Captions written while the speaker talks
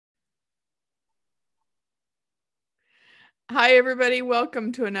Hi, everybody.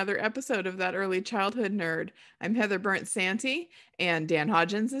 Welcome to another episode of That Early Childhood Nerd. I'm Heather Bernt-Santy, and Dan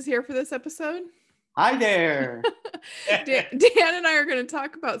Hodgins is here for this episode. Hi there. Dan and I are going to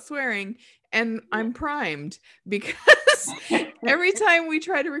talk about swearing, and I'm primed because every time we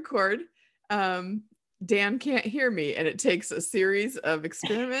try to record, Dan can't hear me, and it takes a series of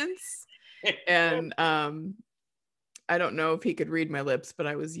experiments. And I don't know if he could read my lips, but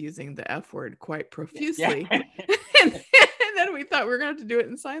I was using the F word quite profusely. And then we thought we were going to have to do it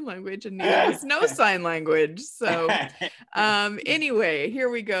in sign language, and neither of us know sign language. So anyway, here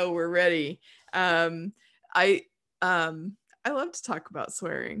we go. We're ready. I love to talk about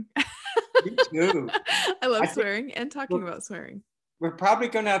swearing. Me too. I love swearing and talking about swearing. We're probably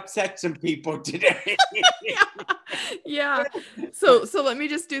going to upset some people today. Yeah. So let me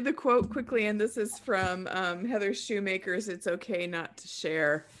just do the quote quickly, and this is from Heather Shoemaker's "It's Okay Not to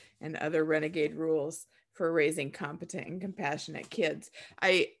Share" and Other Renegade Rules for Raising Competent and Compassionate Kids.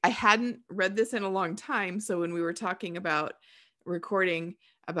 I hadn't read this in a long time, so when we were talking about recording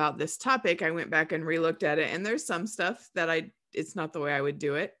about this topic, I went back and re-looked at it, and there's some stuff that it's not the way I would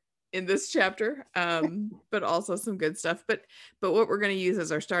do it in this chapter, but also some good stuff. But what we're going to use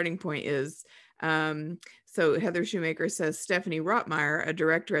as our starting point is, so Heather Shoemaker says, Stephanie Rotmeyer, a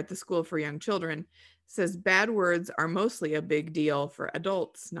director at the School for Young Children, says bad words are mostly a big deal for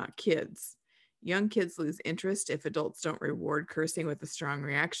adults, not kids. Young kids lose interest if adults don't reward cursing with a strong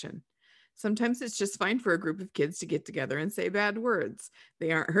reaction. Sometimes it's just fine for a group of kids to get together and say bad words.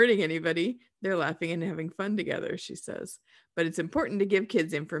 They aren't hurting anybody. They're laughing and having fun together, she says. But it's important to give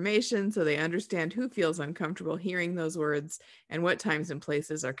kids information so they understand who feels uncomfortable hearing those words and what times and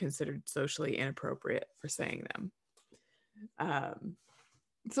places are considered socially inappropriate for saying them.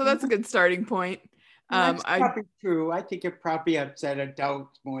 So that's a good starting point. That's probably true. I think it probably upset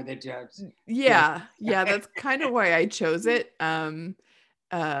adults more than just. Yeah, that's kind of why I chose it. I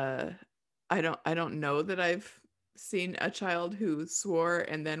don't know that I've seen a child who swore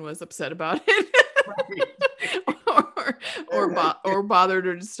and then was upset about it. or bothered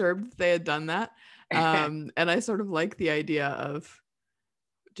or disturbed if they had done that. And I sort of like the idea of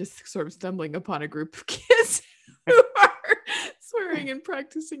just sort of stumbling upon a group of kids who are swearing and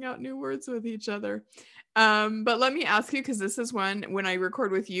practicing out new words with each other. But let me ask you, because this is when I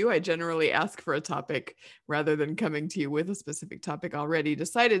record with you, I generally ask for a topic rather than coming to you with a specific topic already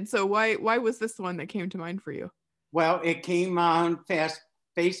decided. So why was this the one that came to mind for you? Well, it came on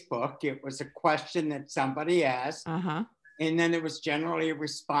Facebook. It was a question that somebody asked. Uh-huh. And then it was generally a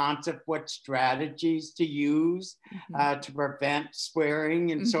response of what strategies to use to prevent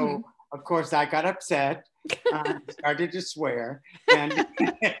swearing. And so, of course, I got upset, started to swear, and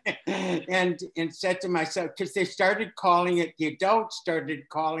and said to myself, because they started calling it, the adults started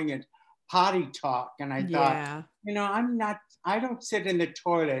calling it potty talk. And I thought, I don't sit in the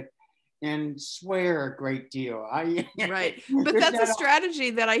toilet and swear a great deal. Right. But that's a strategy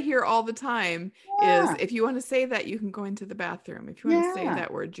that I hear all the time is if you want to say that, you can go into the bathroom. If you want to say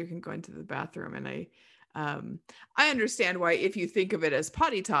that word, you can go into the bathroom. And I understand why, if you think of it as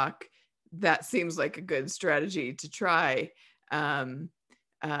potty talk, that seems like a good strategy to try. But,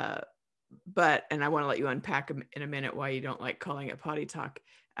 and I want to let you unpack in a minute why you don't like calling it potty talk.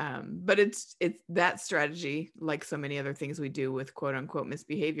 But it's that strategy, like so many other things we do with quote unquote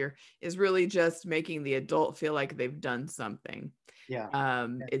misbehavior, is really just making the adult feel like they've done something.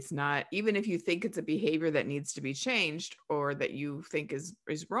 It's not, even if you think it's a behavior that needs to be changed or that you think is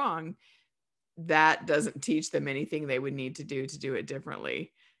wrong, that doesn't teach them anything they would need to do it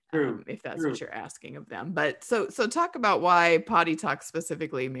differently. If that's what you're asking of them. But so talk about why potty talk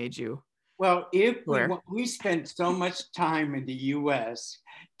specifically made you. Well, if we spent so much time in the U.S.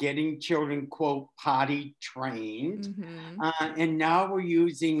 getting children, quote, potty trained, and now we're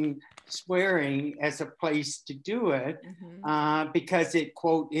using swearing as a place to do it because it,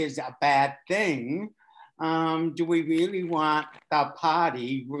 quote, is a bad thing. Do we really want the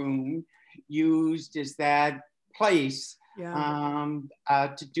potty room used as that place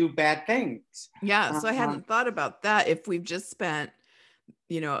to do bad things? Yeah, so I hadn't thought about that. If we've just spent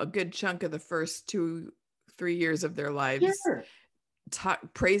a good chunk of the first 2-3 years of their lives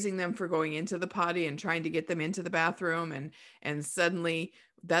praising them for going into the potty and trying to get them into the bathroom, and suddenly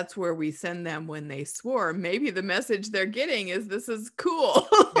that's where we send them when they swore. Maybe the message they're getting is this is cool.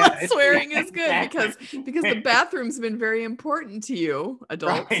 Swearing is good because the bathroom's been very important to you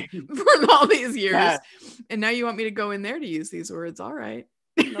adults for all these years, and now you want me to go in there to use these words. All right.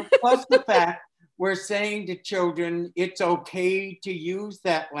 Plus the fact we're saying to children, it's okay to use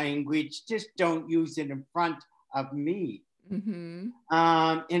that language, just don't use it in front of me.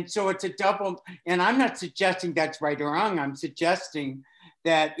 And so it's a double, and I'm not suggesting that's right or wrong. I'm suggesting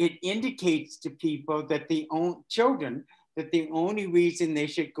that it indicates to people that children, that the only reason they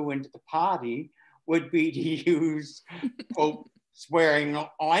should go into the potty would be to use, quote, swearing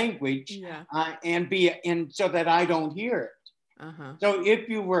language, and so that I don't hear it. So if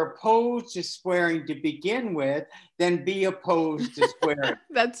you were opposed to swearing to begin with, then be opposed to swearing.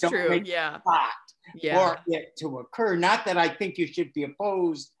 That's true. Yeah. For it to occur. Not that I think you should be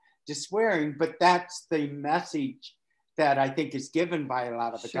opposed to swearing, but that's the message that I think is given by a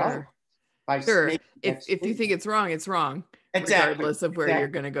lot of adults. If you think it's wrong, it's wrong. Exactly. Regardless of where you're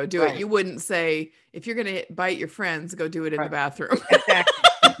going to go do it. You wouldn't say, if you're going to bite your friends, go do it in the bathroom.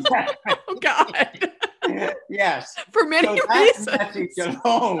 Oh, God. Yes. For many reasons. That message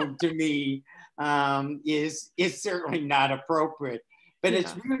alone, to me, is certainly not appropriate. But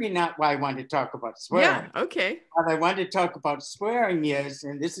it's really not why I want to talk about swearing. Yeah, okay. What I want to talk about swearing is,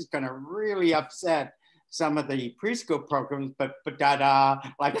 and this is going to really upset some of the preschool programs, but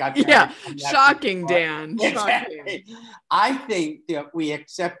like I've shocking, Dan. Shocking. I think that we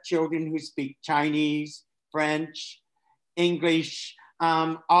accept children who speak Chinese, French, English,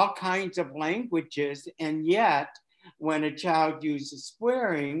 all kinds of languages, and yet when a child uses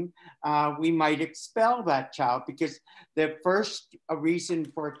swearing, we might expel that child, because the first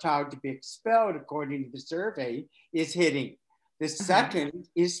reason for a child to be expelled, according to the survey, is hitting. The second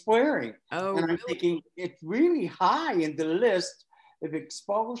is swearing. And I'm thinking it's really high in the list of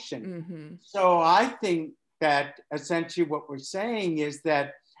expulsion. So I think that essentially what we're saying is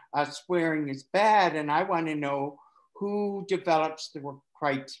that swearing is bad, and I want to know who develops the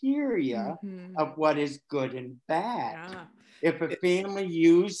criteria of what is good and bad. If a family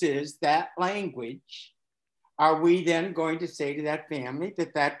uses that language, are we then going to say to that family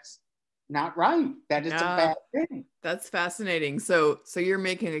that that's not right, that it's a bad thing? That's fascinating. So you're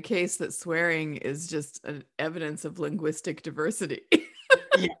making a case that swearing is just an evidence of linguistic diversity.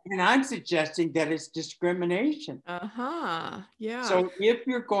 And I'm suggesting that it's discrimination. Yeah. So if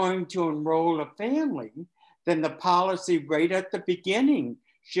you're going to enroll a family, then the policy right at the beginning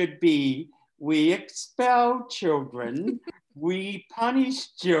should be, we expel children, we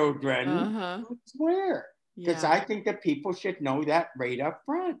punish children who swear. Because I think that people should know that right up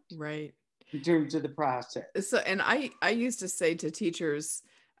front. Right. In terms of the process. So, and I used to say to teachers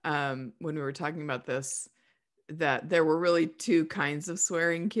when we were talking about this, that there were really two kinds of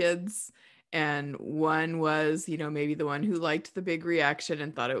swearing kids. And one was, maybe the one who liked the big reaction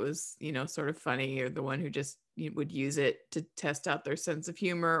and thought it was, sort of funny, or the one who just would use it to test out their sense of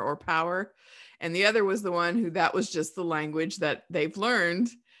humor or power. And the other was the one who that was just the language that they've learned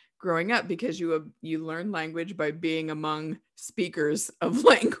growing up, because you learn language by being among speakers of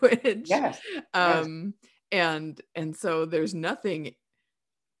language. Yes. And so there's nothing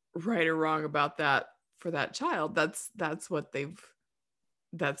right or wrong about that for that child. That's the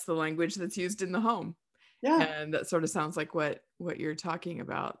language that's used in the home. Yeah. And that sort of sounds like what you're talking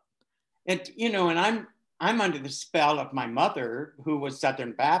about. And and I'm under the spell of my mother, who was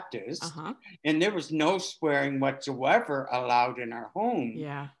Southern Baptist, and there was no swearing whatsoever allowed in our home.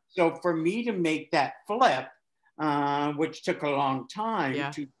 Yeah. So for me to make that flip, which took a long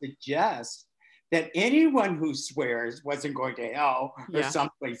time, to suggest that anyone who swears wasn't going to hell or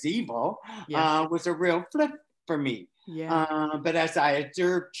someplace evil, was a real flip for me. But as I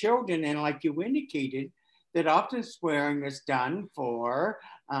observed children, and like you indicated, that often swearing is done for,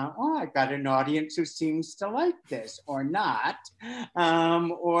 I got an audience who seems to like this or not,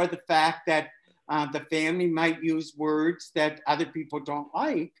 or the fact that the family might use words that other people don't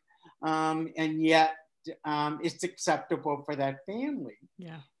like, and yet it's acceptable for that family.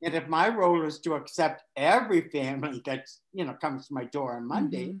 Yeah. And if my role is to accept every family that's, comes to my door on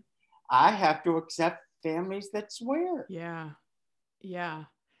Monday, I have to accept families that swear. Yeah. Yeah.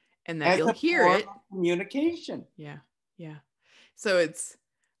 And that you'll hear it. Communication. Yeah. Yeah. So it's,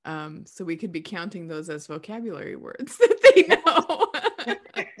 so we could be counting those as vocabulary words that they know.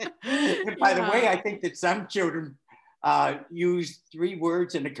 And by the way, I think that some children use 3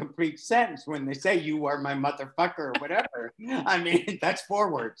 words in a complete sentence when they say, "You are my motherfucker," or whatever. I mean, that's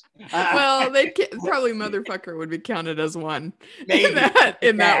 4 words. Well, probably motherfucker would be counted as one. Maybe.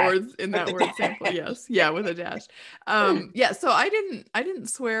 in that word sample. Yes. Yeah. With a dash. Yeah. So I didn't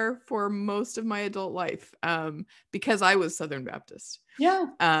swear for most of my adult life, because I was Southern Baptist. Yeah.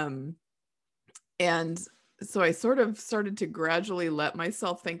 And so I sort of started to gradually let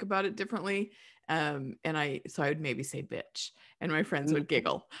myself think about it differently. And I would maybe say bitch, and my friends would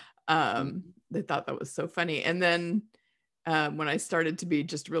giggle. They thought that was so funny. And then when I started to be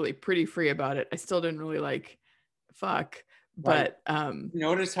just really pretty free about it, I still didn't really like fuck, But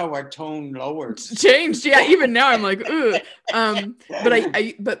notice how our tone lowered. Changed. Yeah, even now I'm like, ooh. But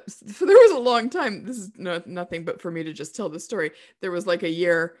there was a long time, this is nothing but for me to just tell the story. There was like a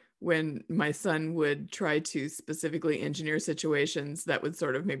year when my son would try to specifically engineer situations that would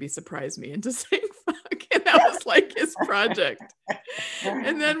sort of maybe surprise me into saying fuck, and that was like his project.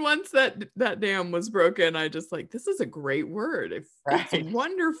 And then once that dam was broken, I just like, this is a great word. It's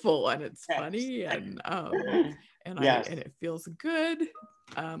wonderful, and it's funny, and it feels good,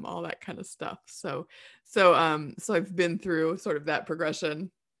 all that kind of stuff. So I've been through sort of that progression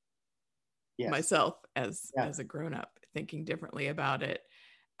myself as a grown-up, thinking differently about it.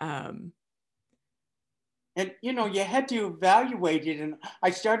 And you had to evaluate it, and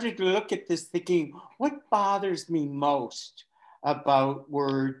I started to look at this thinking, what bothers me most about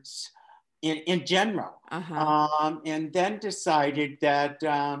words in general? And then decided that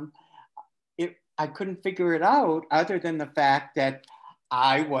I couldn't figure it out, other than the fact that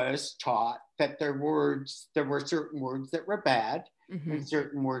I was taught that there were certain words that were bad and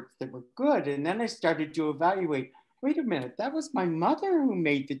certain words that were good. And then I started to evaluate, wait a minute, that was my mother who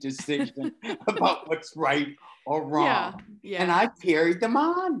made the decision about what's right or wrong. Yeah. And I carried them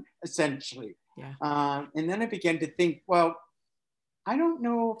on, essentially. Yeah. And then I began to think, well, I don't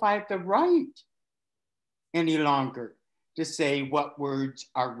know if I have the right any longer to say what words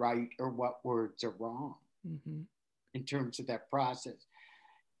are right or what words are wrong in terms of that process.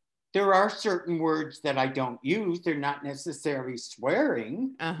 There are certain words that I don't use. They're not necessarily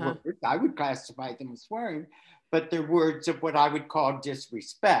swearing words. I would classify them as swearing, but they're words of what I would call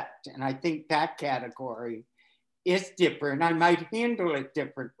disrespect. And I think that category is different. I might handle it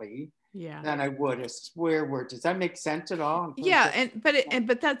differently than I would a swear word. Does that make sense at all? Yeah,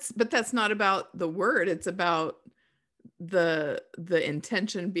 but that's not about the word. It's about the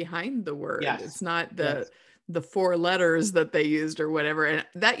intention behind the word. It's not the 4 letters that they used or whatever. And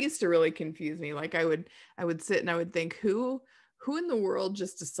that used to really confuse me. Like I would sit and I would think, who in the world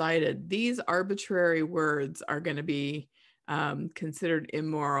just decided these arbitrary words are going to be considered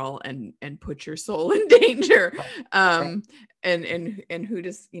immoral and put your soul in danger? And who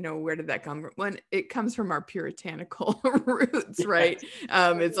just, where did that come from? When it comes from our puritanical roots, right?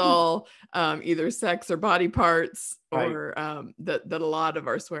 It's all either sex or body parts, or that a lot of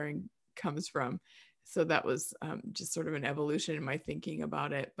our swearing comes from. So that was just sort of an evolution in my thinking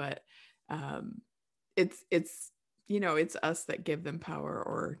about it. But it's it's us that give them power,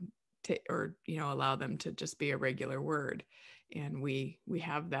 or allow them to just be a regular word, and we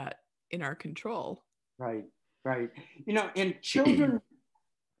have that in our control. Right. In children,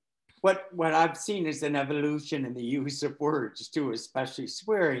 what I've seen is an evolution in the use of words too, especially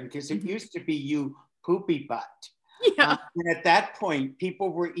swearing, because it used to be you poopy butt. Yeah. And at that point, people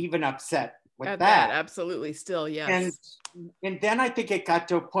were even upset with at that. Absolutely, still, yes. And then I think it got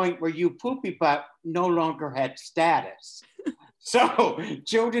to a point where you poopy butt no longer had status. So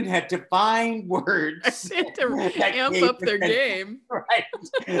children had to find words to amp up their game. Right.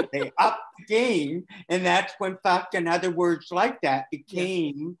 They upped the game. And that's when fuck and other words like that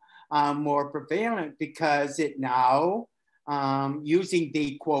became more prevalent, because it now, using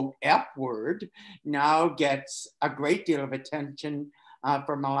the quote F word, now gets a great deal of attention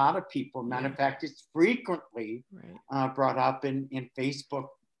from a lot of people. Matter of fact, it's frequently brought up in Facebook,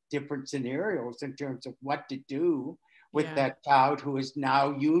 different scenarios in terms of what to do with that child who is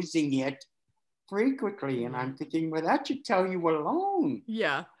now using it frequently. And I'm thinking, well, that should tell you alone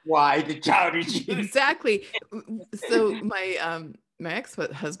why the child is using exactly. So my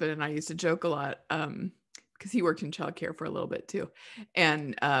ex-husband and I used to joke a lot, because he worked in childcare for a little bit too,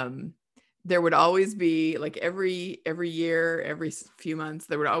 and there would always be, like, every year, every few months,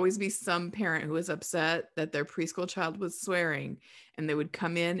 there would always be some parent who was upset that their preschool child was swearing, and they would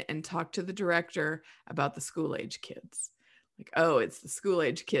come in and talk to the director about the school-age kids. Like, oh, it's the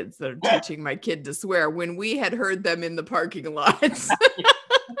school-age kids that are teaching my kid to swear, when we had heard them in the parking lots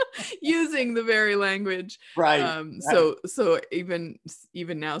using the very language. So even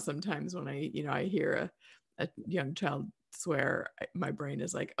now, sometimes when I hear a young child swear, my brain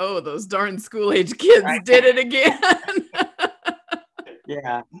is like, oh, those darn school-age kids did it again.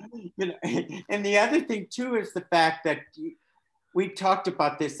 Yeah. And the other thing too is the fact that we talked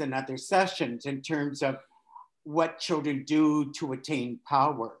about this in other sessions in terms of what children do to attain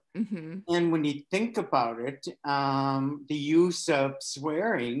power. And when you think about it, the use of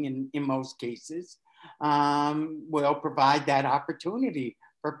swearing in most cases will provide that opportunity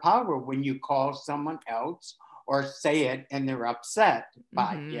for power. When you call someone else or say it and they're upset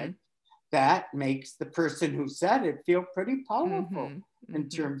by it, that makes the person who said it feel pretty powerful in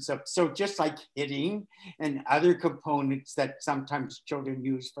terms of, so just like hitting and other components that sometimes children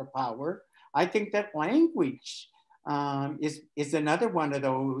use for power, I think that language is another one of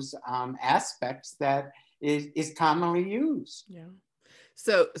those aspects that is commonly used. Yeah.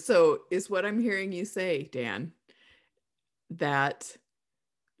 So is what I'm hearing you say, Dan, that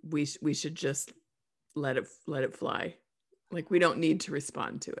we should just let it fly. Like we don't need to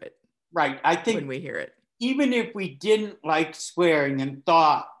respond to it. Right. I think when we hear it, even if we didn't like swearing and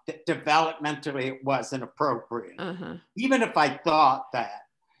thought that developmentally it wasn't appropriate, even if I thought that,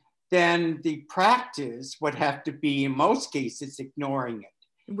 then the practice would have to be, in most cases, ignoring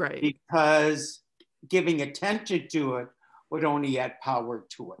it. Right. Because giving attention to it would only add power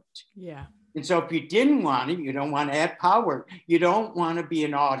to it. Yeah. And so if you didn't want it, you don't want to add power. You don't want to be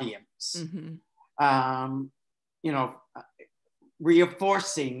an audience.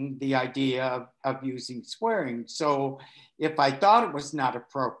 Reinforcing the idea of using swearing. So if I thought it was not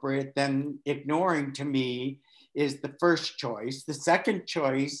appropriate, then ignoring to me is the first choice. The second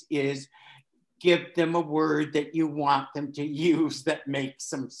choice is give them a word that you want them to use that makes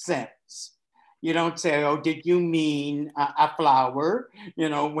some sense. You don't say, oh, did you mean a flower?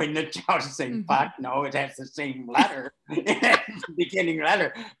 When the child is saying, fuck, no, it has the same letter, beginning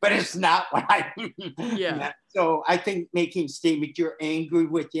letter, but it's not what I mean. Yeah. So I think making statement, you're angry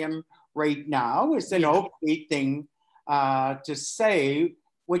with him right now is an okay thing to say,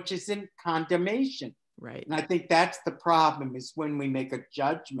 which isn't condemnation. Right. And I think that's the problem, is when we make a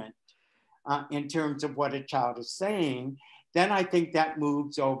judgment in terms of what a child is saying, then I think that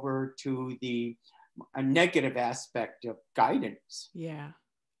moves over to a negative aspect of guidance. Yeah.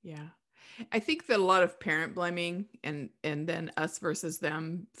 Yeah. I think that a lot of parent blaming and then us versus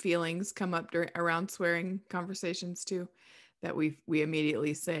them feelings come up around swearing conversations too, that we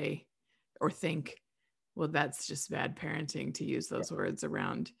immediately say or think, well, that's just bad parenting to use those words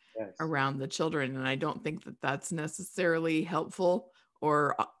around the children. And I don't think that that's necessarily helpful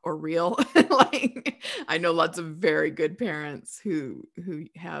or real. Like, I know lots of very good parents who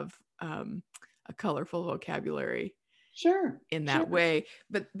have a colorful vocabulary in that way.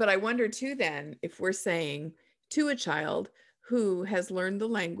 But I wonder too, then, if we're saying to a child who has learned the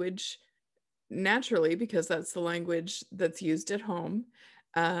language naturally, because that's the language that's used at home,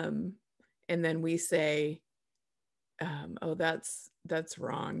 and then we say, oh, that's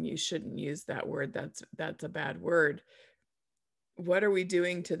wrong, you shouldn't use that word, that's a bad word. What are we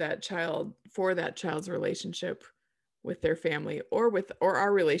doing to that child, for that child's relationship with their family or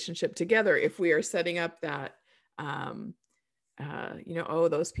our relationship together, if we are setting up that oh,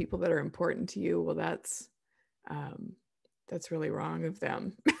 those people that are important to you, well, that's really wrong of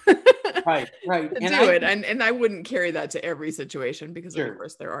them. Right to do it. And I wouldn't carry that to every situation, because of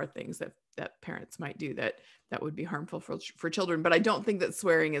course there are things that parents might do that would be harmful for children, but I don't think that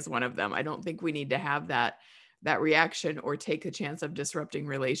swearing is one of them. I don't think we need to have that reaction or take a chance of disrupting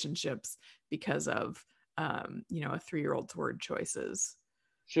relationships because of a 3-year-old's word choices.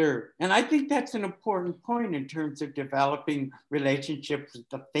 Sure. And I think that's an important point in terms of developing relationships with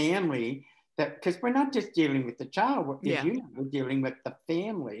the family, that because we're not just dealing with the child, we're dealing with the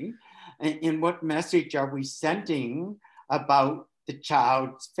family. And what message are we sending about the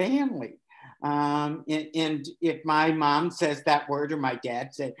child's family? And if my mom says that word, or my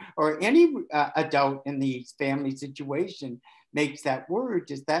dad said, or any adult in the family situation makes that word,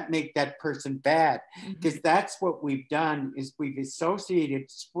 does that make that person bad? Because that's what we've done, is we've associated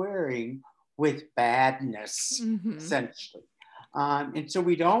swearing with badness, essentially. And so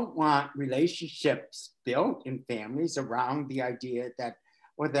we don't want relationships built in families around the idea that,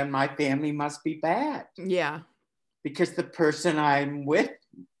 well, then my family must be bad. Yeah. Because the person I'm with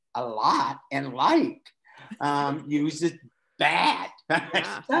a lot and uses bad.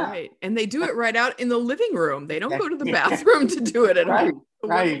 Yeah, right. And they do it right out in the living room. They don't go to the bathroom to do it at home.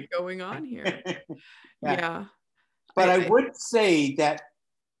 What's going on here? Yeah. But I would say that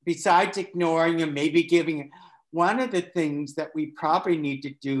besides ignoring and maybe giving, one of the things that we probably need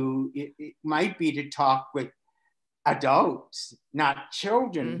to do, it might be to talk with adults, not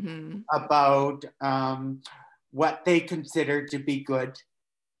children, about what they consider to be good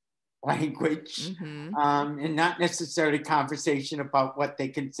language, and not necessarily conversation about what they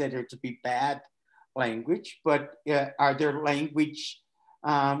consider to be bad language, but are there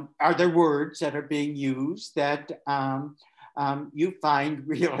words that are being used that you find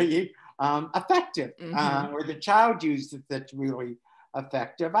really effective, or the child uses that's really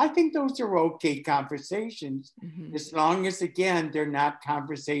effective? I think those are okay conversations, as long as, again, they're not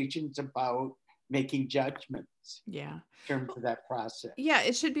conversations about making judgments. Yeah. In terms of that process. Yeah,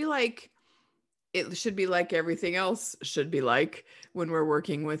 it should be like, it should be like everything else should be like when we're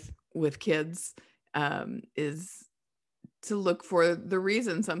working with kids, is to look for the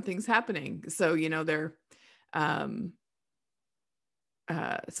reason something's happening. So, they're,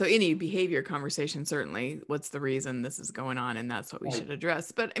 so any behavior conversation, certainly, what's the reason this is going on? And that's what we should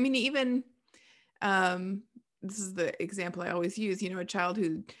address. But I mean, even, this is the example I always use, a child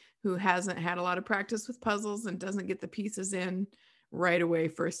who hasn't had a lot of practice with puzzles and doesn't get the pieces in right away,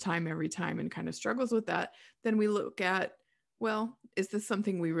 first time, every time, and kind of struggles with that. Then we look at, well, is this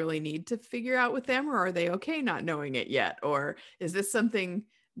something we really need to figure out with them, or are they okay not knowing it yet? Or is this something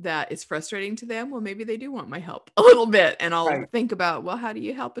that is frustrating to them? Well, maybe they do want my help a little bit. And I'll think about, well, how do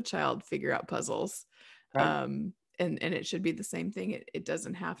you help a child figure out puzzles? And it should be the same thing. It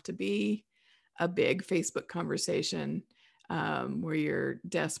doesn't have to be a big Facebook conversation where you're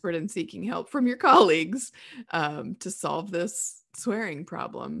desperate and seeking help from your colleagues to solve this swearing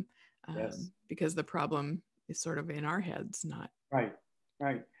problem, because the problem is sort of in our heads, not. Right.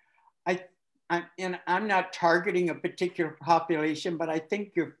 And I'm not targeting a particular population, but I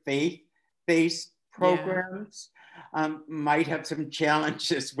think your faith-based programs might have some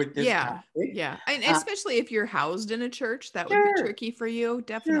challenges with this topic. Yeah. And especially if you're housed in a church, that would be tricky for you,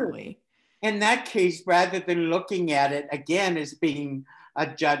 definitely. In that case, rather than looking at it again as being a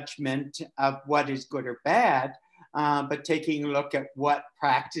judgment of what is good or bad, but taking a look at what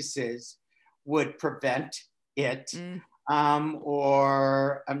practices would prevent it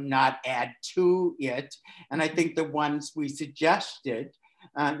or not add to it. And I think the ones we suggested,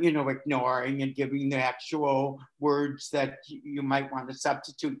 ignoring and giving the actual words that you might want to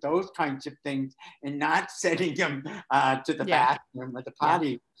substitute, those kinds of things, and not sending them to the bathroom or the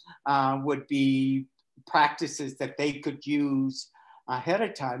potty would be practices that they could use ahead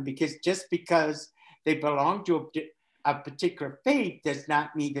of time, because just because they belong to a particular faith does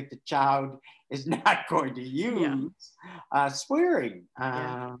not mean that the child is not going to use swearing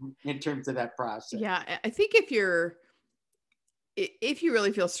in terms of that process. Yeah, I think if you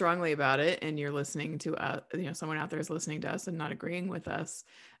really feel strongly about it and you're listening to someone out there is listening to us and not agreeing with us,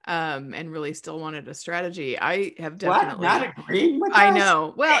 and really still wanted a strategy, I have definitely not agreeing with us? I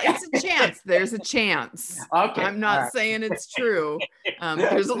know. Well, it's a chance. There's a chance. Okay. I'm not saying it's true.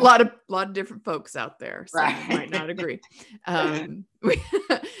 There's a lot of different folks out there, so you might not agree.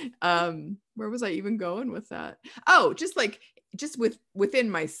 Where was I even going with that? Oh, just within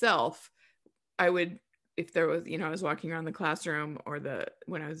myself, I would, if there was, I was walking around the classroom or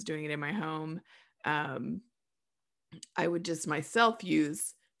when I was doing it in my home, I would just myself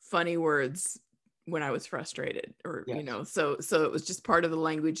use funny words when I was frustrated, or, so it was just part of the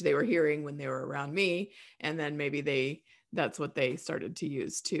language they were hearing when they were around me. And then maybe that's what they started to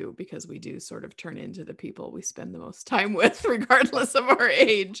use too, because we do sort of turn into the people we spend the most time with, regardless of our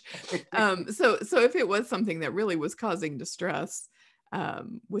age. So if it was something that really was causing distress,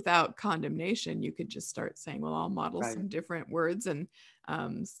 without condemnation, you could just start saying, well, I'll model some different words, and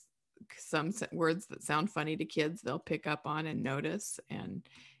some words that sound funny to kids, they'll pick up on and notice. And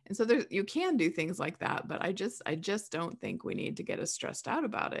so you can do things like that, but I just don't think we need to get as stressed out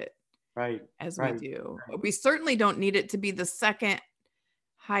about it as we do. We certainly don't need it to be the second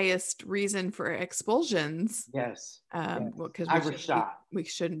highest reason for expulsions. Because we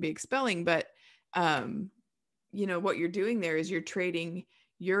shouldn't be expelling, but what you're doing there is you're trading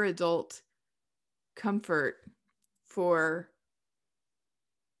your adult comfort for,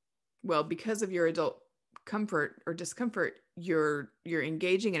 because of your adult comfort or discomfort, you're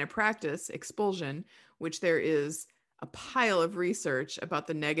engaging in a practice, expulsion, which there is a pile of research about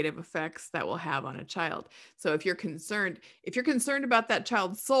the negative effects that will have on a child. So if you're concerned about that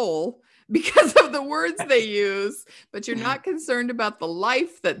child's soul because of the words they use, but you're not concerned about the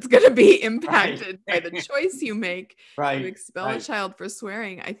life that's going to be impacted by the choice you make to expel a child for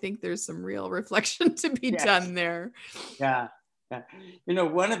swearing, I think there's some real reflection to be done there. Yeah.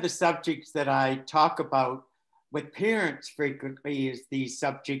 One of the subjects that I talk about with parents frequently is the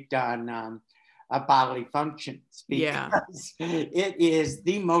subject on bodily functions, because it is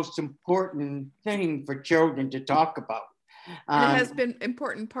the most important thing for children to talk about. And it has been an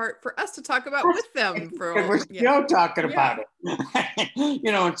important part for us to talk about with them. We're still talking about it.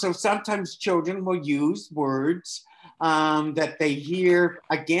 And so sometimes children will use words that they hear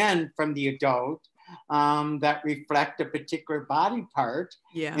again from the adult, that reflect a particular body part.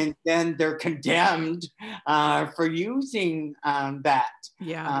 Yeah. And then they're condemned for using that.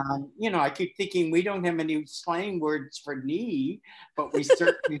 Yeah. I keep thinking we don't have any slang words for knee, but we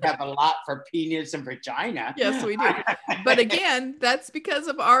certainly have a lot for penis and vagina. Yes, we do. But again, that's because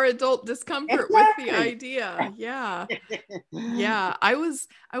of our adult discomfort with the idea. Yeah. Yeah. I was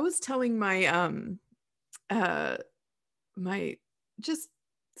telling my my just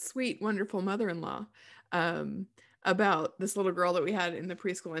sweet, wonderful mother-in-law about this little girl that we had in the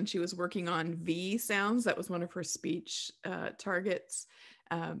preschool, and she was working on V sounds. That was one of her speech targets,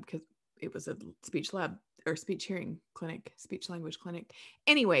 because it was a speech lab or speech hearing clinic, speech language clinic.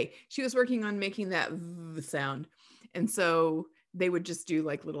 Anyway, she was working on making that V sound. And so they would just do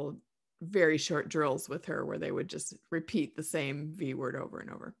like little very short drills with her where they would just repeat the same V word over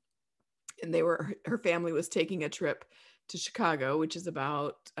and over. And her family was taking a trip to Chicago, which is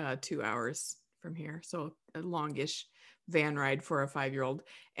about 2 hours from here. So a longish van ride for a 5-year-old.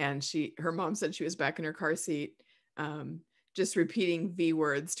 And her mom said she was back in her car seat, just repeating V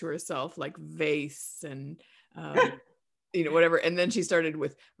words to herself, like vase and, whatever. And then she started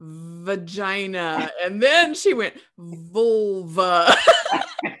with vagina, and then she went vulva.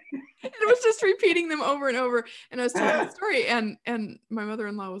 It was just repeating them over and over. And I was telling the story, and my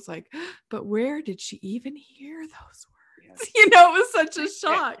mother-in-law was like, but where did she even hear those words? It was such a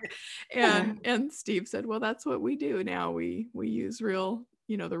shock. And Steve said, well, that's what we do now. We use real,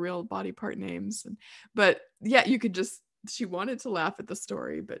 the real body part names. But yeah, she wanted to laugh at the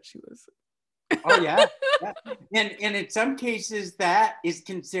story, but she was. Oh yeah. And in some cases that is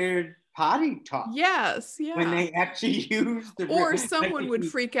considered potty talk. Yes, yeah. When they actually use the or someone would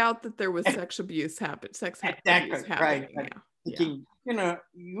freak out that there was sex abuse happening. Right. Thinking,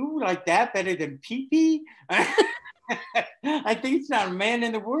 you like that better than pee-pee? I think it's not a man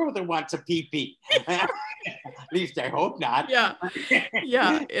in the world that wants a pee-pee. At least I hope not. Yeah.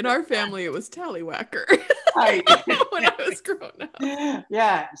 Yeah. In our family, it was tallywhacker. Right. When I was growing up.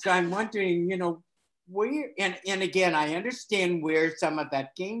 Yeah. So I'm wondering, where, and again, I understand where some of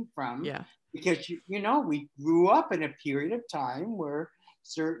that came from. Yeah. Because, we grew up in a period of time where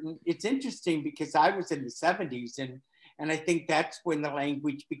it's interesting because I was in the 70s and I think that's when the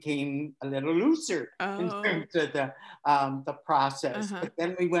language became a little looser in terms of the process. But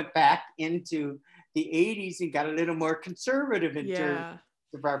then we went back into the 80s and got a little more conservative in terms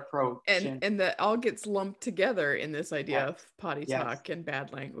of our approach. And that all gets lumped together in this idea of potty talk and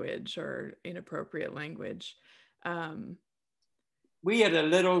bad language or inappropriate language. We had a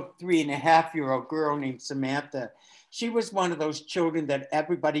little 3.5-year-old girl named Samantha. She was one of those children that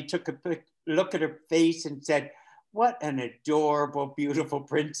everybody took a look at her face and said, what an adorable, beautiful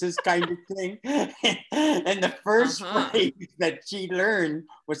princess kind of thing. And the first phrase that she learned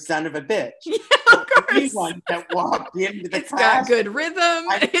was son of a bitch. Yeah, of course. One that walked into the class. It's got good rhythm.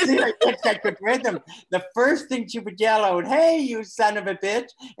 It's got good rhythm. The first thing she would yell out, hey, you son of a bitch.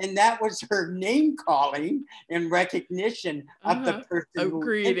 And that was her name calling in recognition of the person. A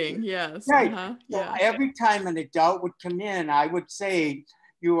greeting, yes. Right. So every time an adult would come in, I would say,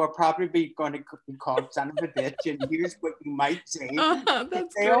 you are probably going to be called son of a bitch, and here's what you might say.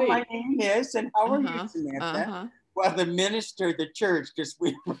 That's say, great. Oh, my name is, and how are you, Samantha? Well, the minister of the church, because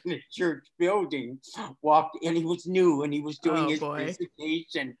we were in a church building, walked in. He was new, and he was doing his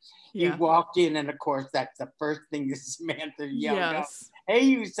presentation. He walked in, and of course, that's the first thing that Samantha yelled out. Hey,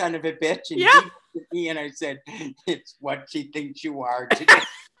 you son of a bitch. And he looked at me, and I said, it's what she thinks you are today.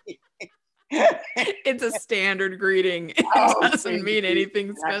 It's a standard greeting. It doesn't mean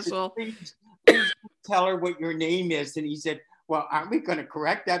anything special. Please tell her what your name is. And he said, well, aren't we going to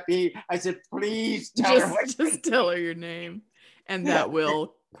correct that? I said, please tell her. Just tell her your name. And that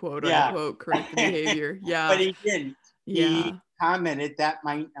will, quote unquote, correct the behavior. Yeah. But he didn't. He commented that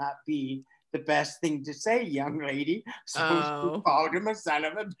might not be the best thing to say, young lady. So she called him a son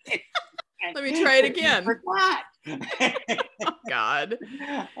of a bitch. Let me try it again. Forgot. Oh God.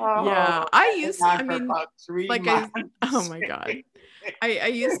 Yeah. I used to, I mean, like months. Oh my God. I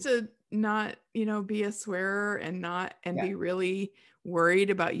used to not, be a swearer and be really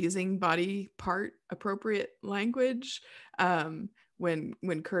worried about using body part appropriate language. When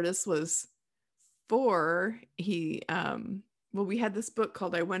Curtis was 4, he, we had this book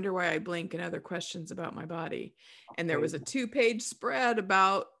called I Wonder Why I Blink and Other Questions About My Body. And there was a 2-page spread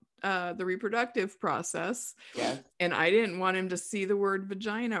about the reproductive process. And I didn't want him to see the word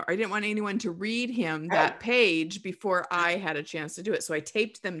vagina, or I didn't want anyone to read him that page before I had a chance to do it. So I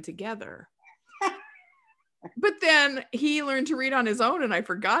taped them together. But then he learned to read on his own, and I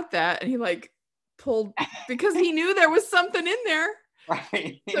forgot that. And he pulled, because he knew there was something in there.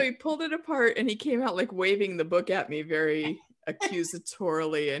 Right. So he pulled it apart and he came out like waving the book at me very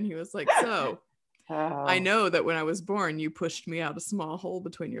accusatorily. And he was like, so I know that when I was born, you pushed me out a small hole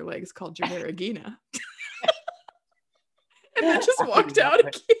between your legs called your vagina. And then just walked out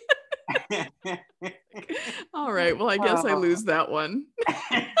again. All right. Well, I guess I lose that one.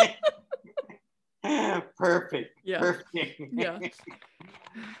 Perfect. Yeah. Perfect. Yeah.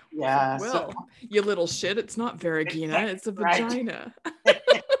 Yeah. Well, you little shit, it's not vagina, it's a vagina.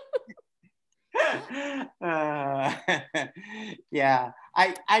 Yeah,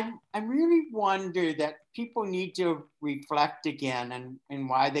 I really wonder that people need to reflect again and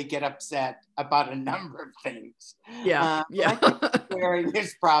why they get upset about a number of things. Yeah, yeah. I think swearing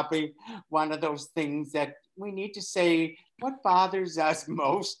is probably one of those things that we need to say what bothers us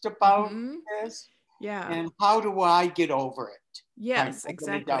most about this. Yeah. And how do I get over it? Yes,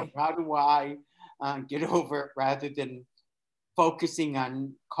 exactly. How do I get over it rather than focusing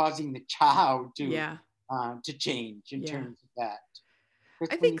on causing the child to change in terms of that.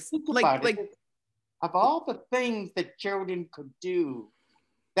 Because when you think about it, of all the things that children could do,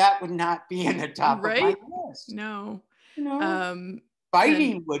 that would not be in the top of my list. No. You know,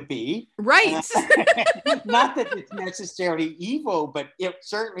 fighting would be. Right. Not that it's necessarily evil, but it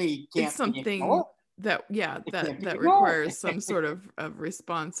certainly can't it's something be ignored. That requires some sort of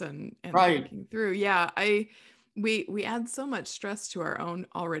response and thinking through. Yeah, we add so much stress to our own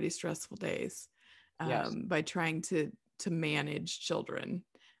already stressful days by trying to manage children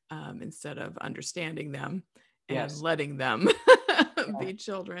instead of understanding them and letting them be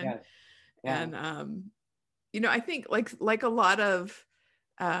children. And I think like a lot of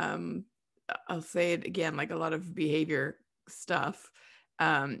I'll say it again, like a lot of behavior stuff.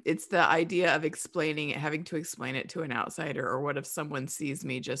 It's the idea of having to explain it to an outsider, or what if someone sees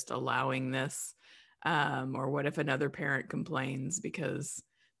me just allowing this, or what if another parent complains because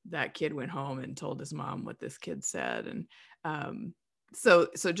that kid went home and told his mom what this kid said. And so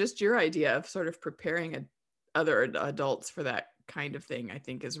just your idea of sort of preparing other adults for that kind of thing, I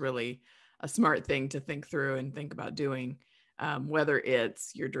think is really a smart thing to think through and think about doing. Whether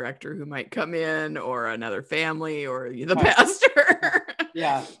it's your director who might come in, or another family, or the pastor.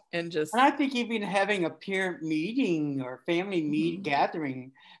 Yeah. And I think even having a parent meeting or family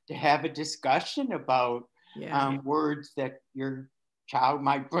gathering to have a discussion about words that your child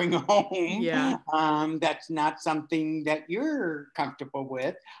might bring home. That's not something that you're comfortable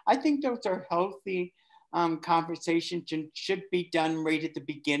with. I think those are healthy conversations and should be done right at the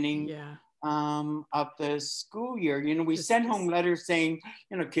beginning. Of the school year. We send home letters saying,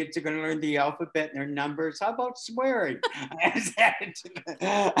 kids are going to learn the alphabet and their numbers. How about swearing?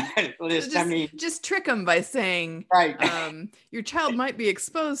 Just trick them by saying, your child might be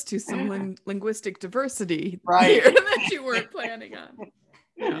exposed to some linguistic diversity here that you weren't planning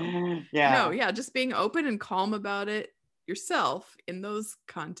on. Just being open and calm about it yourself in those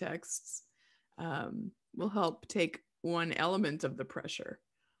contexts will help take one element of the pressure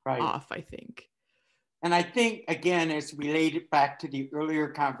off, I think. And I think, again, as related back to the earlier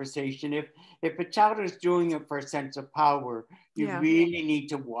conversation, if a child is doing it for a sense of power, you really need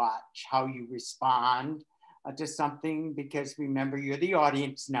to watch how you respond to something, because remember, you're the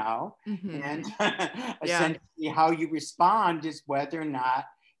audience now. And essentially how you respond is whether or not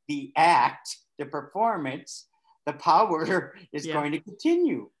the act, the performance, the power is going to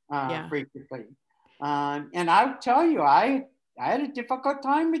continue frequently. And I'll tell you, I had a difficult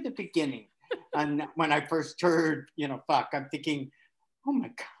time at the beginning. And when I first heard, fuck, I'm thinking, oh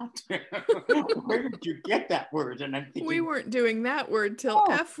my God, where did you get that word? And I'm thinking, we weren't doing that word till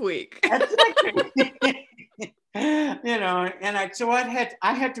F week. Exactly. And so I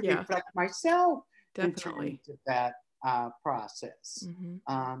had to reflect myself in terms of that process.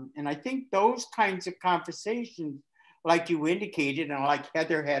 And I think those kinds of conversations, like you indicated, and like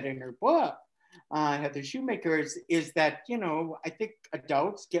Heather had in her book, Heather Shoemaker, is that, I think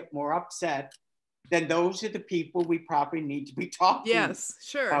adults get more upset than those are the people we probably need to be talking. Yes,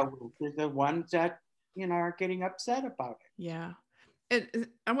 sure. They're the ones that, are getting upset about it. Yeah. And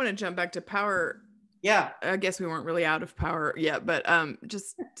I want to jump back to power. Yeah. I guess we weren't really out of power yet, but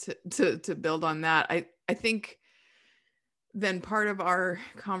just to build on that, I think then part of our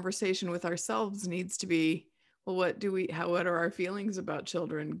conversation with ourselves needs to be, well, what are our feelings about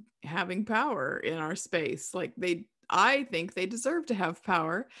children having power in our space? Like I think they deserve to have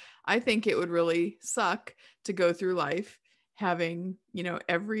power. I think it would really suck to go through life having,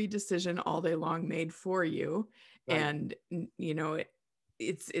 every decision all day long made for you. And,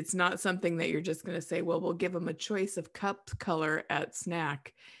 it's not something that you're just going to say, well, we'll give them a choice of cup color at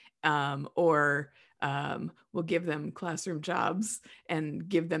snack, or will give them classroom jobs and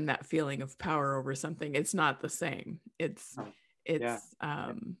give them that feeling of power over something. It's not the same. It's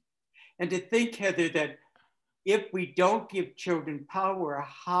and to think, Heather, that if we don't give children power,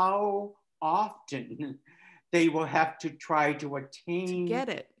 how often they will have to try to attain to get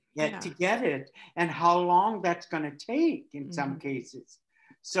it. To get it, and how long that's going to take in some cases.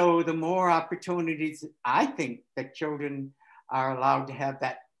 So the more opportunities, I think, that children are allowed to have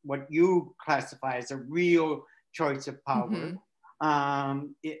that, what you classify as a real choice of power, the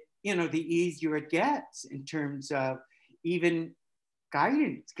easier it gets in terms of even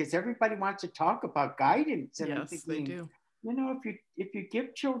guidance, because everybody wants to talk about guidance. And I'm thinking, they do. If you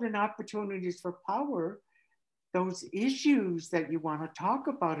give children opportunities for power, those issues that you want to talk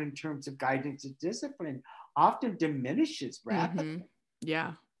about in terms of guidance and discipline often diminishes rapidly.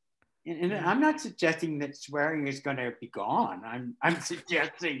 Yeah. And I'm not suggesting that swearing is going to be gone. I'm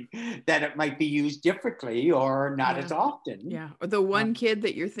suggesting that it might be used differently or not as often. Yeah. Or the one kid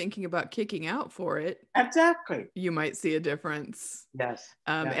that you're thinking about kicking out for it. Exactly. You might see a difference. Yes.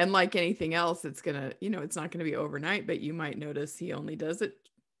 And like anything else, it's going to, it's not going to be overnight, but you might notice he only does it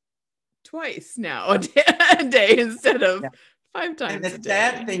twice now a day instead of 5 times a day. And the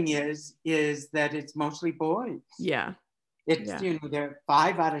sad thing is that it's mostly boys. Yeah. It's, there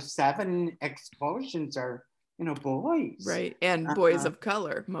 5 out of 7 expulsions are, boys. Right. And boys of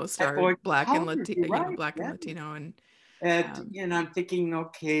color. Most are black and Latino, right. Black and Latino. And I'm thinking,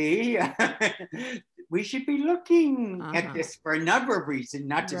 okay, we should be looking at this for a number of reasons,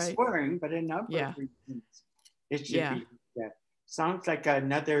 not just swearing, but a number of reasons. It should be. Yeah. Sounds like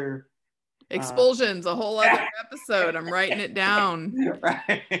another expulsions, a whole other episode. I'm writing it down.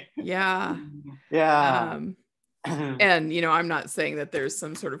 Right. Yeah. Yeah. And I'm not saying that there's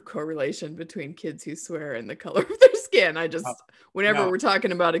some sort of correlation between kids who swear and the color of their skin. I just whenever we're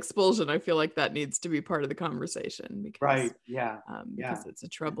talking about expulsion, I feel like that needs to be part of the conversation because because it's a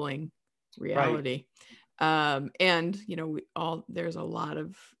troubling reality. And there's a lot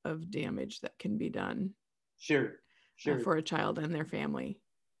of damage that can be done for a child and their family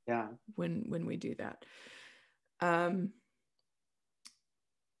when we do that. I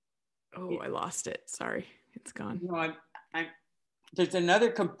lost it, sorry. It's gone. There's another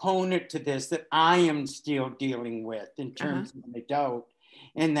component to this that I am still dealing with in terms of an adult,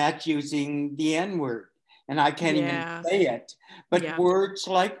 and that's using the N-word. And I can't even say it, but words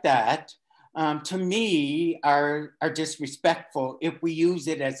like that, to me, are disrespectful if we use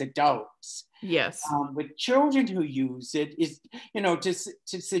it as adults. Yes. With children who use it is,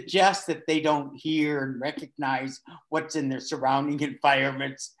 to suggest that they don't hear and recognize what's in their surrounding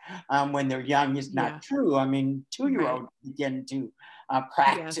environments when they're young is not true. I mean, 2-year-olds begin to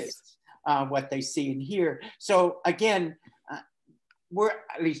practice what they see and hear. So again,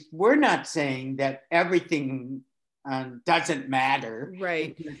 we're not saying that everything doesn't matter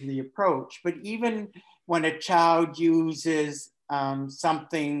in terms of the approach, but even when a child uses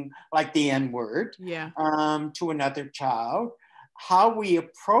something like the N-word to another child, how we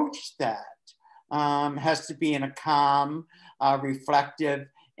approach that has to be in a calm, reflective,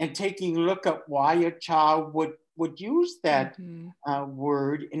 and taking a look at why a child would use that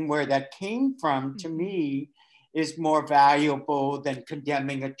word and where that came from, to me, is more valuable than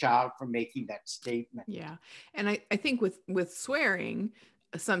condemning a child for making that statement. Yeah. And I think with swearing,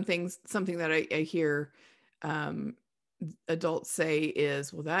 something that I hear adults say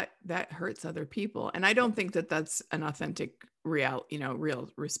is, well, that hurts other people. And I don't think that that's an authentic real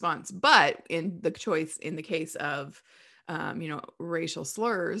response, but in the case of racial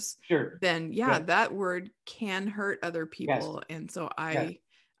slurs, then that word can hurt other people. And so I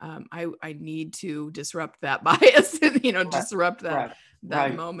need to disrupt that bias and disrupt that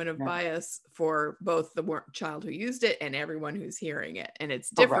moment of bias for both the child who used it and everyone who's hearing it. And it's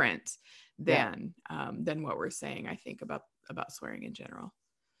different than what we're saying, I think, about swearing in general.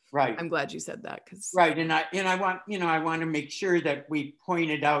 Right. I'm glad you said that, because and I want to make sure that we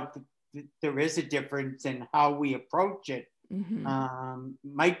pointed out that there is a difference in how we approach it.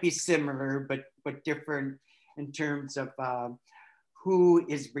 Might be similar, but different in terms of who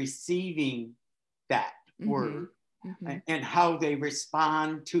is receiving that word and how they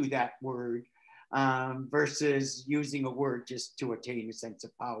respond to that word versus using a word just to attain a sense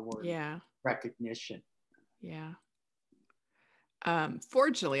of power and recognition.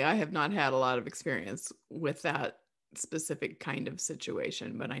 Fortunately, I have not had a lot of experience with that specific kind of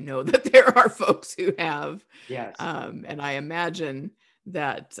situation, but I know that there are folks who have. And I imagine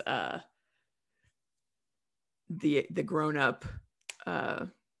that the grown-up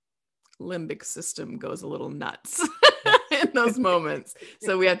limbic system goes a little nuts in those moments.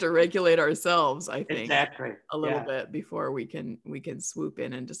 So we have to regulate ourselves, I think, exactly. a little bit before we can swoop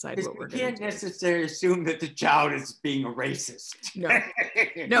in and decide what we're going to do. You can't necessarily assume that the child is being a racist.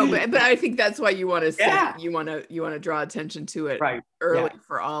 No, but I think that's why you want to say, you want to draw attention to it early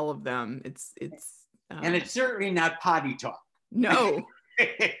for all of them. It's and it's certainly not potty talk. No,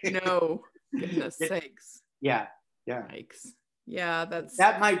 goodness sakes. Yeah. Yikes. Yeah,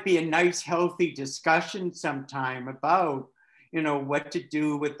 that might be a nice, healthy discussion sometime about, what to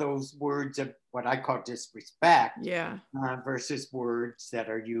do with those words of what I call disrespect. Yeah. Versus words that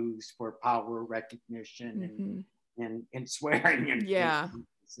are used for power recognition and swearing. And yeah,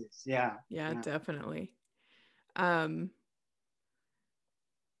 definitely. I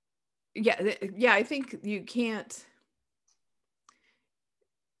think you can't.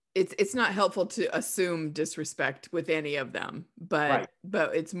 It's not helpful to assume disrespect with any of them, but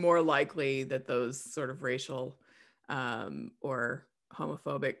it's more likely that those sort of racial or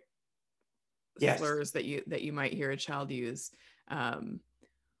homophobic slurs that you might hear a child use,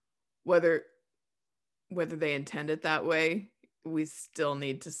 whether they intend it that way, we still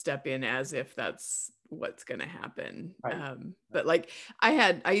need to step in as if that's what's going to happen. But like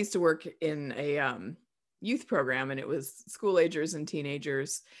I used to work in a youth program, and it was school agers and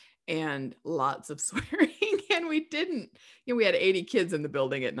teenagers and lots of swearing. And we didn't, we had 80 kids in the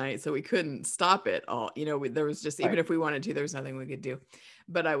building at night, so we couldn't stop it all. There was just, even if we wanted to, there was nothing we could do.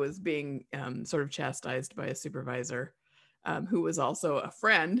 But I was being sort of chastised by a supervisor who was also a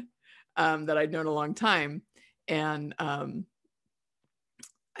friend that I'd known a long time. And I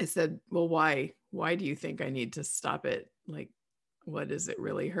said, well, why do you think I need to stop it? Like, what is it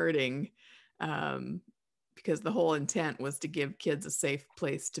really hurting? Because the whole intent was to give kids a safe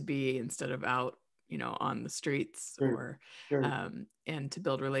place to be instead of out, on the streets or, and to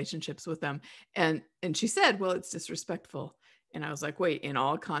build relationships with them. And she said, well, it's disrespectful. And I was like, wait, in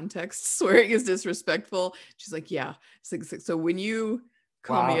all contexts, swearing is disrespectful? She's like, yeah. So when you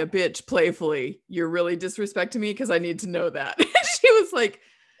call me a bitch playfully, you're really disrespecting me, because I need to know that. She was like,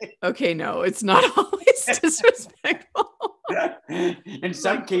 okay, no, it's not always disrespectful. In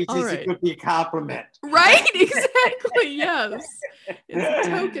some cases, it could be a compliment. Right? Exactly. Yes. It's a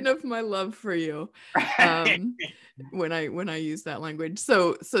token of my love for you. When I use that language.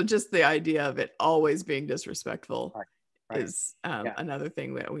 So just the idea of it always being disrespectful is another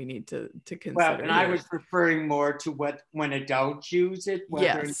thing that we need to consider. Well, and I was referring more to when adults use it,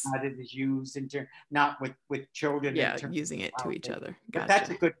 whether or not it is used not with children. Yeah, using it to each other. Gotcha. But that's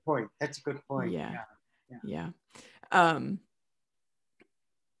a good point. Yeah.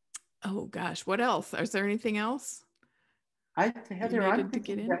 Oh gosh, what else? Is there anything else? Heather, I'm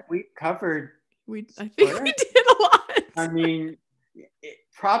thinking that we covered. I think we did a lot. I mean,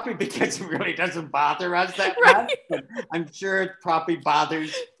 probably because it really doesn't bother us that much. But I'm sure it probably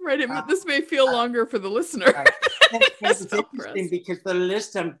bothers. Right. This may feel longer for the listener. It's interesting because the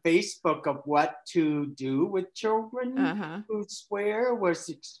list on Facebook of what to do with children who swear was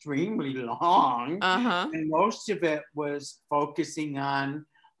extremely long. And most of it was focusing on,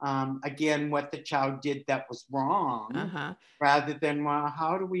 again, what the child did that was wrong, rather than, well,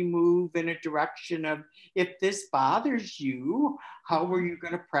 how do we move in a direction of, if this bothers you, how are you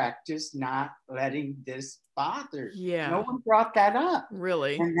going to practice not letting this bother you? Yeah. No one brought that up.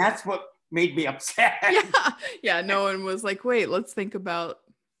 Really? And that's what made me upset. Yeah. No one was like, wait, let's think about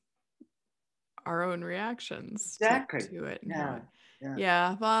our own reactions to it.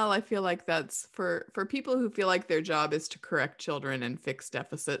 Yeah. Well, I feel like that's for people who feel like their job is to correct children and fix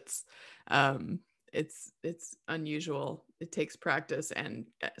deficits. It's unusual. It takes practice and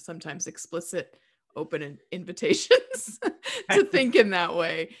sometimes explicit open invitations to think in that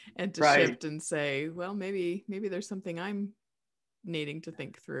way and to shift and say, well, maybe there's something I'm needing to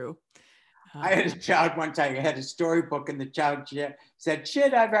think through. I had a child one time, I had a storybook, and the child said,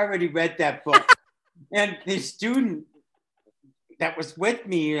 shit, I've already read that book. And the student that was with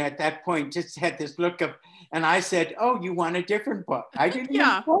me at that point just had this look of, and I said, oh, you want a different book? I didn't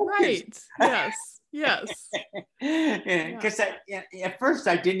even focus. Yes. Because at first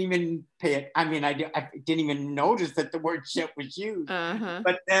I didn't even pay it. I mean, I didn't even notice that the word shit was used.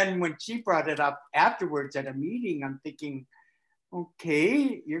 But then when she brought it up afterwards at a meeting, I'm thinking,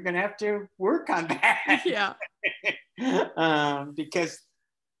 okay, you're going to have to work on that. Yeah. Because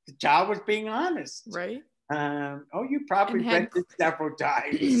the child was being honest. Right. You probably read this several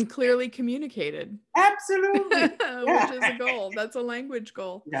times. Clearly communicated. Absolutely. Which is a goal. That's a language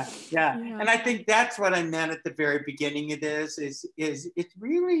goal. Yeah. And I think that's what I meant at the very beginning of this is it's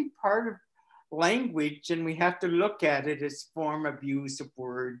really part of language, and we have to look at it as form of use of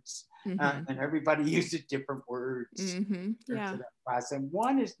words. And everybody uses different words. Yeah. And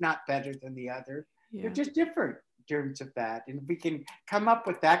one is not better than the other. Yeah. They're just different in terms of that. And if we can come up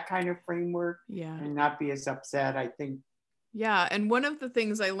with that kind of framework and not be as upset, I think. Yeah. And one of the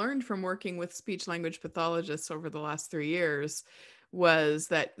things I learned from working with speech language pathologists over the last 3 years was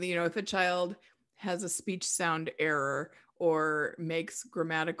that, you know, if a child has a speech sound error or makes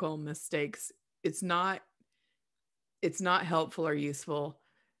grammatical mistakes, it's not helpful or useful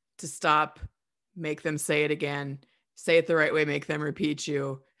to stop, make them say it again, say it the right way, make them repeat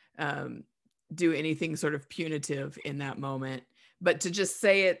you, do anything sort of punitive in that moment. But to just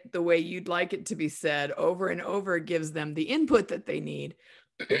say it the way you'd like it to be said over and over gives them the input that they need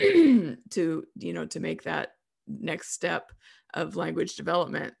to, you know, to make that next step of language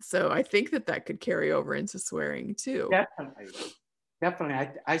development. So I think that could carry over into swearing too. Definitely.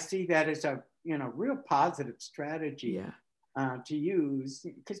 I see that as a, you know, real positive strategy to use,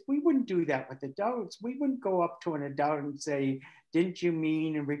 because we wouldn't do that with adults. We wouldn't go up to an adult and say, didn't you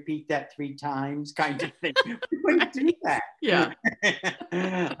mean, and repeat that 3 times kind of thing. We wouldn't do that. Yeah.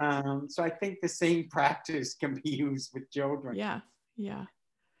 So I think the same practice can be used with children. Yeah.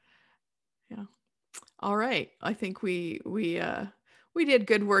 All right. I think we did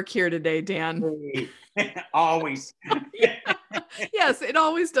good work here today, Dan. Always. Yes, it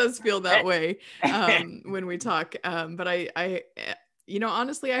always does feel that way when we talk. But I, you know,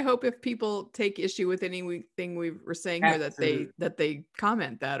 honestly, I hope if people take issue with anything we were saying here, that they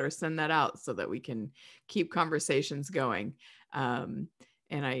comment that or send that out so that we can keep conversations going. And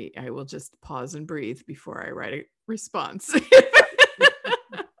I will just pause and breathe before I write a response.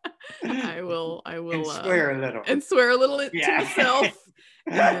 I will and swear a little to myself,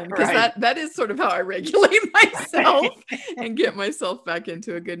 because that is sort of how I regulate myself and get myself back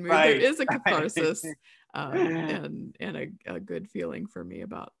into a good mood. There is a catharsis and a good feeling for me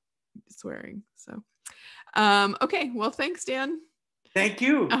about swearing. So, okay, well, thanks, Dan. Thank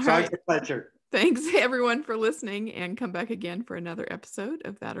you. It's always a pleasure. Thanks everyone for listening, and come back again for another episode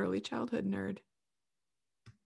of That Early Childhood Nerd.